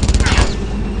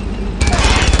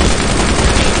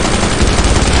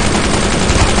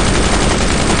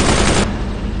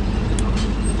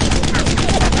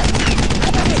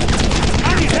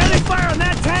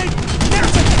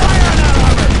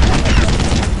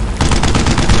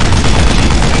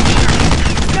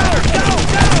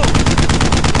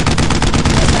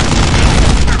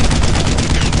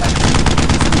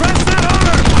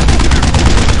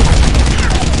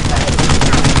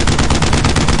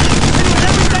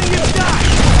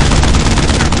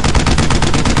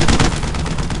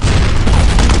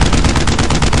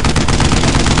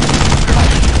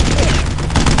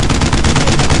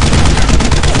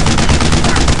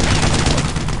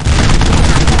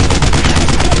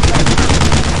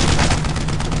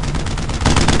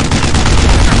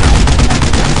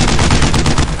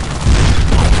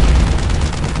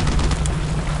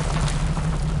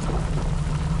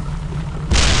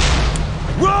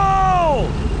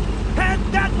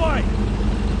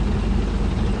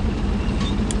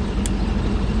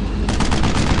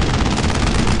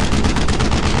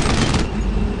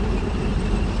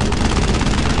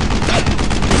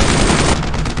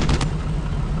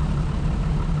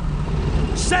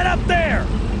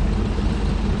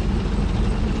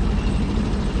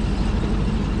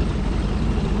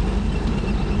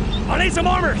 need some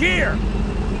armor here!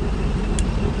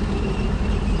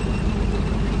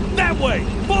 That way!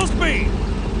 Full speed!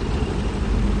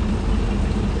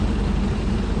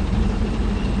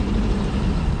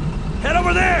 Head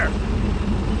over there!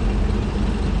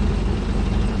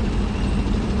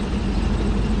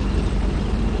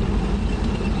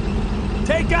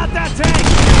 Take out that tank!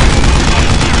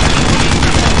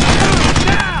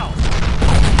 Now!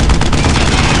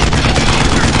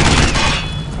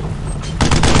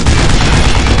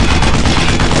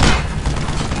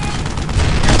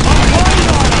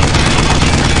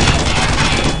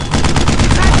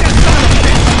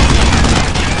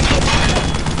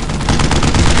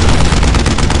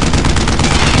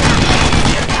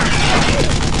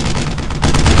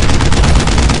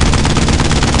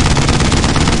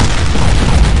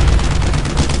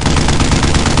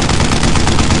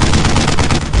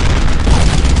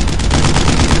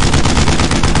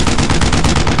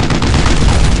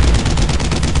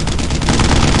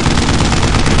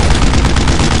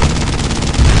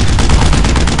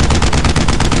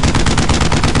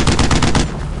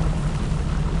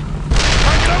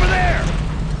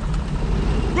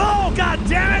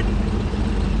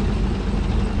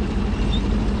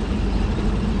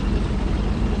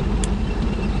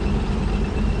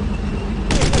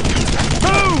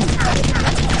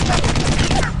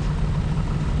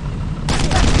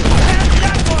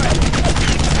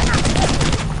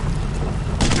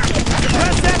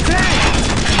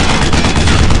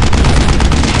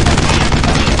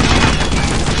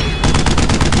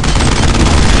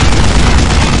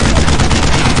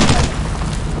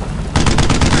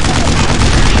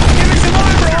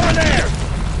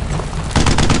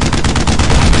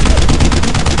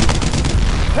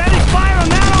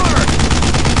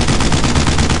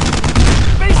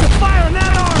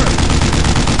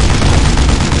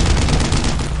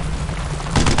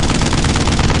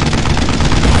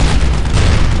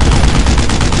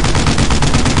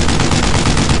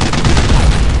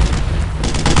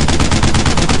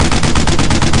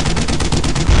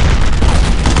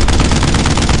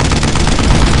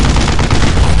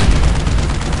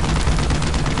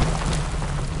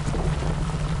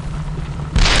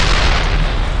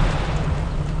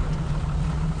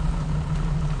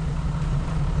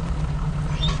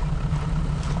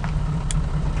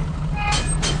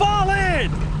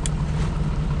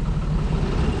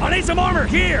 I need some armor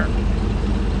here!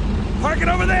 Park it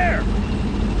over there!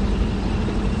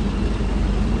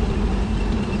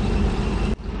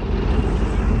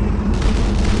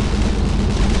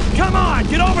 Come on,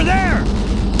 get over there!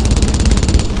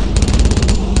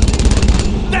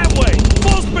 That way,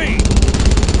 full speed!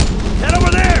 Head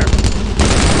over there!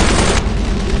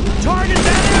 Target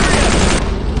that area!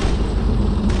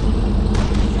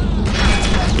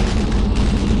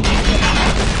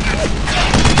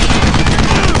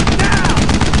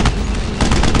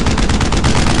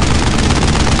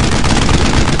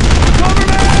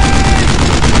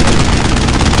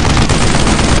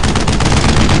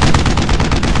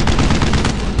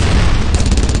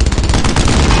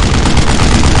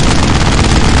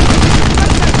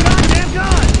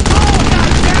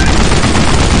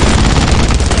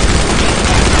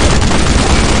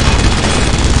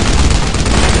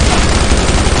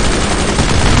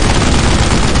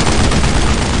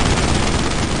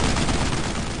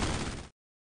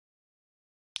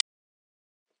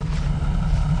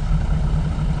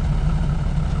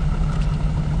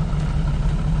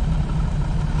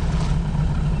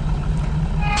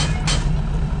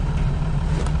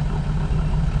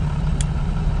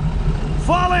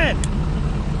 Fall in!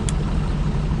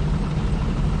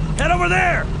 Head over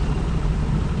there!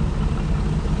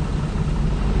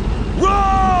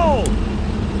 Roll!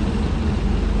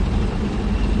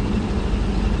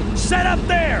 Set up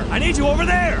there! I need you over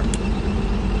there!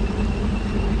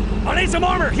 I need some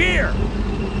armor here!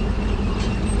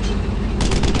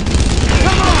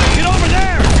 Come on, get over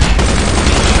there!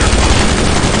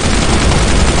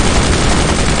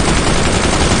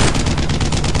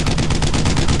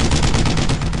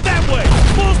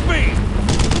 Full speed!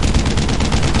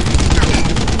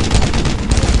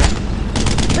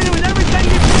 Hit it with everything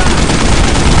you've got!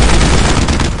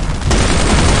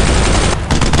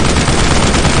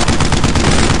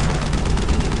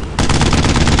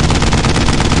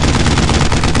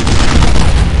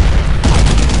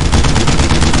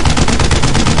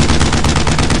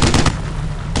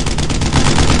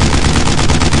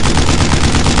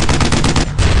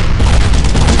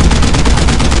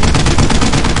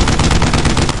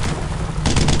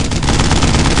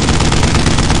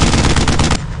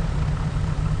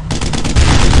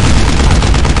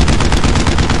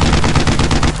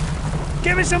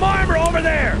 Give me some armor over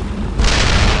there!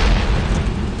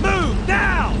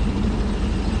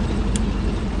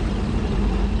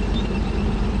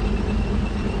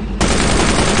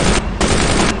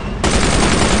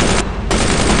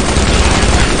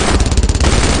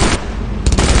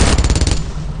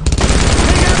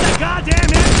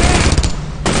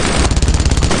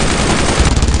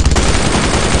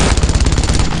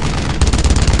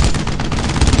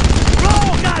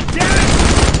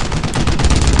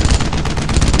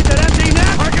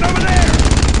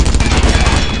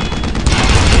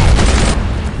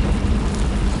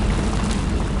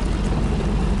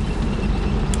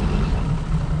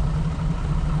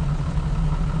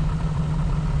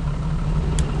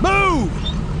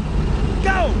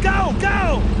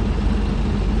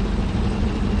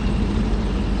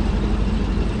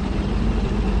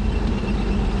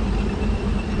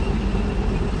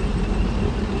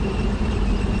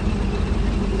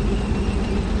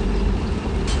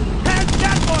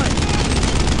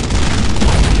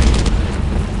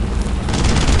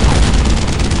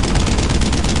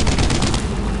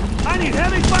 need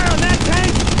heavy fire on that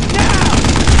tank, now!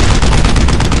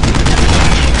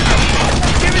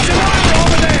 Give it some armor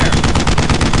over there!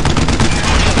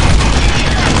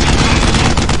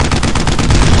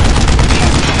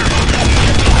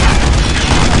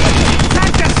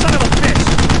 Attack that son of a bitch!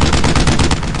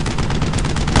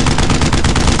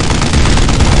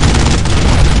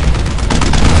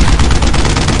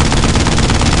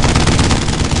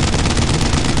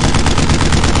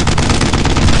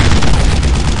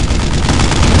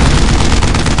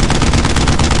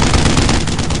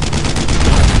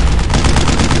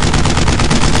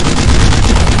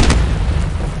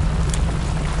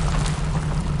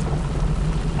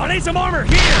 I need some armor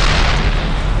here!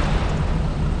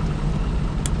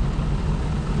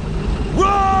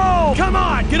 Whoa! Come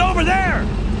on, get over there!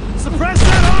 Suppress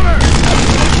that armor!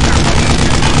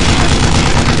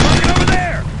 Target over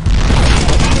there!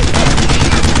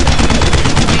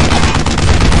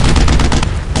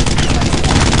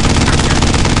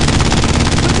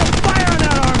 Put some fire on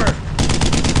that armor!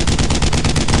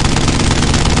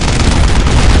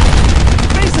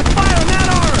 Face of fire on that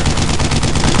armor!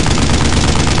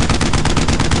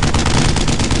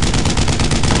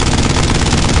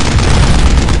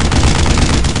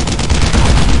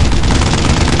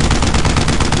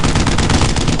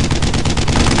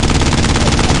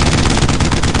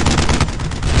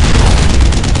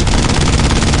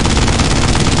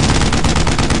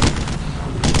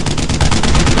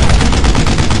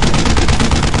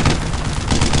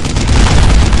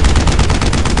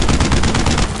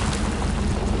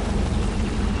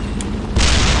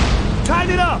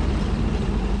 Tighten it up!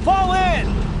 Fall in!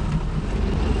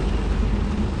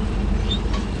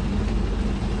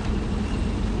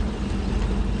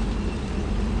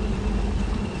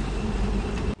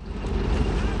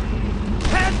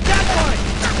 Head that way!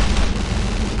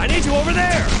 I need you over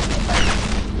there!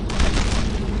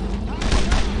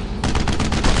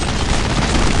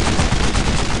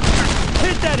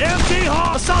 Hit that MG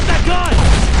hall! Assault that gun!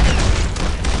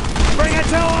 Bring it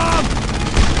to him!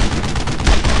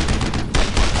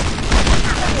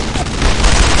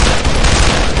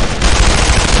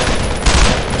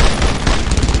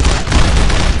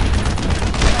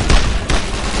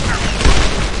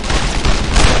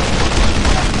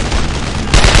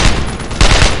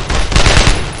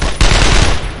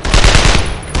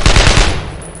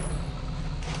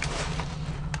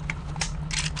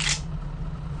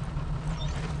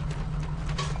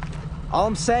 All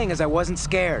I'm saying is I wasn't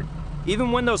scared.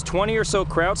 Even when those 20 or so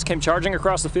Krauts came charging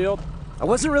across the field? I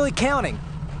wasn't really counting.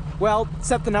 Well,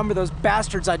 except the number of those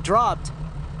bastards I dropped.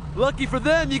 Lucky for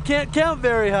them, you can't count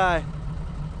very high.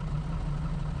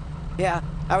 Yeah,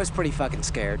 I was pretty fucking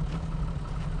scared.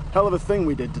 Hell of a thing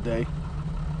we did today.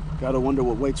 Gotta wonder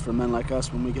what waits for men like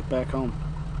us when we get back home.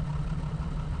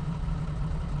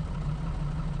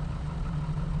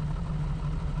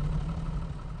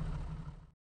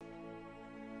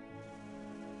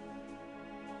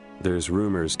 There's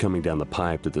rumors coming down the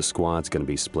pipe that the squad's gonna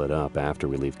be split up after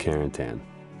we leave Carentan.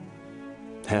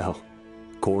 Hell,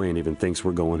 Corian even thinks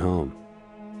we're going home.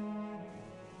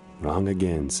 Wrong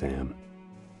again, Sam.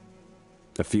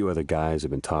 A few other guys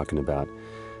have been talking about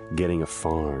getting a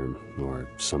farm or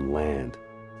some land,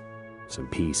 some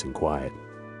peace and quiet.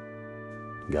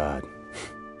 God,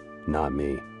 not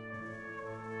me.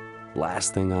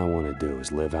 Last thing I want to do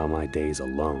is live out my days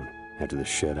alone after the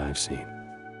shit I've seen.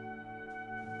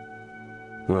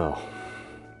 Well,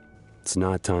 it's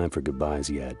not time for goodbyes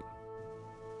yet.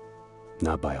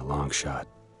 Not by a long shot.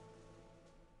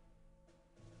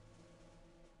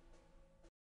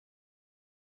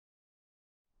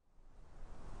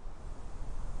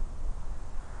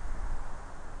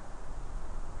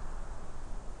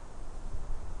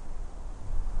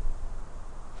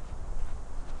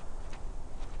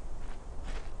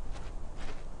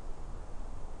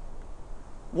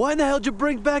 Why in the hell did you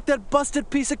bring back that busted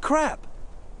piece of crap?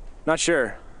 Not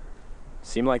sure.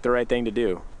 Seemed like the right thing to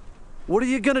do. What are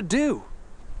you gonna do?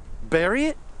 Bury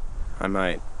it? I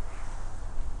might.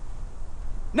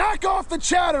 Knock off the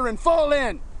chatter and fall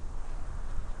in!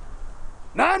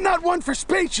 Now, I'm not one for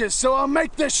speeches, so I'll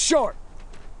make this short.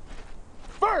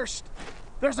 First,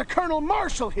 there's a Colonel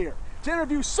Marshall here to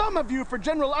interview some of you for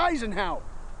General Eisenhower.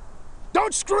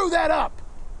 Don't screw that up!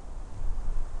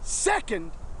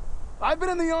 Second, I've been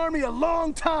in the Army a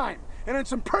long time and in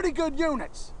some pretty good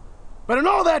units. But in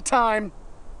all that time,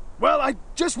 well, I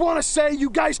just want to say you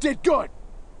guys did good.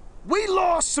 We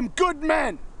lost some good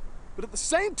men, but at the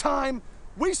same time,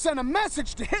 we sent a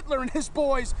message to Hitler and his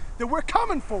boys that we're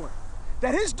coming for him,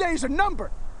 that his days are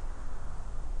numbered.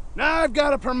 Now I've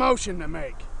got a promotion to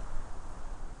make.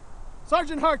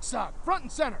 Sergeant Hartzog, front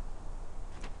and center.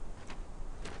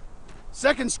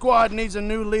 2nd Squad needs a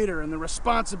new leader, and the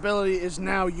responsibility is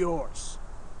now yours.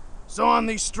 So on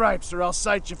these stripes, or I'll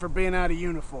cite you for being out of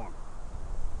uniform.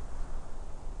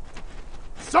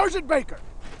 Sergeant Baker!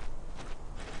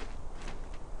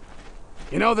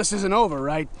 You know this isn't over,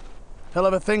 right? Hell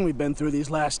of a thing we've been through these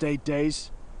last 8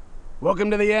 days.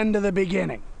 Welcome to the end of the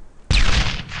beginning.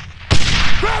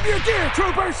 Grab your gear,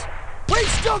 troopers! We've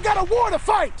still got a war to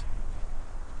fight!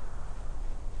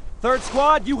 3rd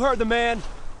Squad, you heard the man.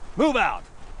 Move out!